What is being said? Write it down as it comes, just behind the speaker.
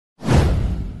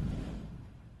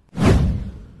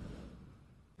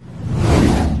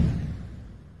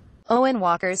Owen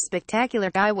Walkers' spectacular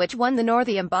guy, which won the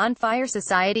Northiam Bonfire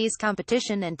Societys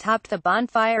competition and topped the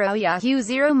bonfire Yahoo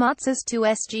 0 Matzes 2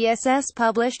 SGSS,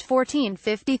 published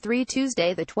 1453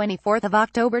 Tuesday the 24th of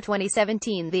October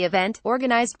 2017. The event,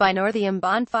 organized by Northiam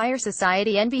Bonfire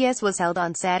Society NBS, was held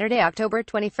on Saturday, October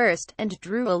 21st, and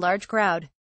drew a large crowd.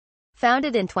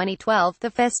 Founded in 2012, the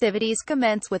festivities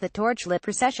commence with a torchlit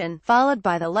procession, followed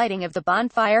by the lighting of the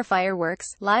bonfire,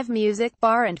 fireworks, live music,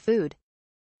 bar and food.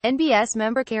 NBS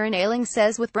member Karen Ailing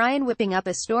says, with Brian whipping up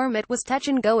a storm, it was touch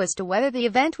and go as to whether the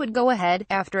event would go ahead.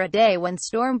 After a day when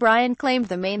Storm Brian claimed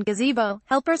the main gazebo,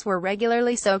 helpers were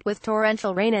regularly soaked with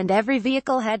torrential rain and every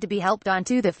vehicle had to be helped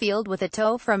onto the field with a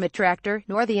tow from a tractor.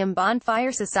 Northiam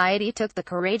Bonfire Society took the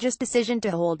courageous decision to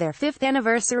hold their 5th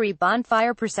anniversary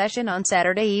bonfire procession on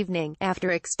Saturday evening. After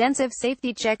extensive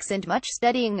safety checks and much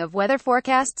studying of weather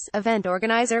forecasts, event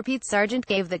organizer Pete Sargent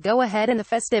gave the go-ahead and the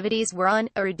festivities were on.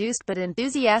 A reduced but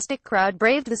enthusiastic crowd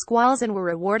braved the squalls and were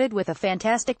rewarded with a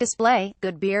fantastic display,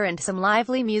 good beer and some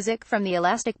lively music from the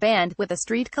Elastic Band, with a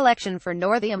street collection for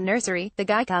Northiam Nursery. The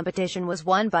guy competition was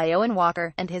won by Owen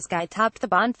Walker, and his guy topped the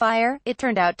bonfire. It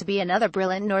turned out to be another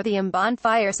brilliant Northiam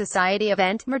Bonfire Society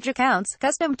event. Merge accounts,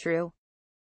 custom true.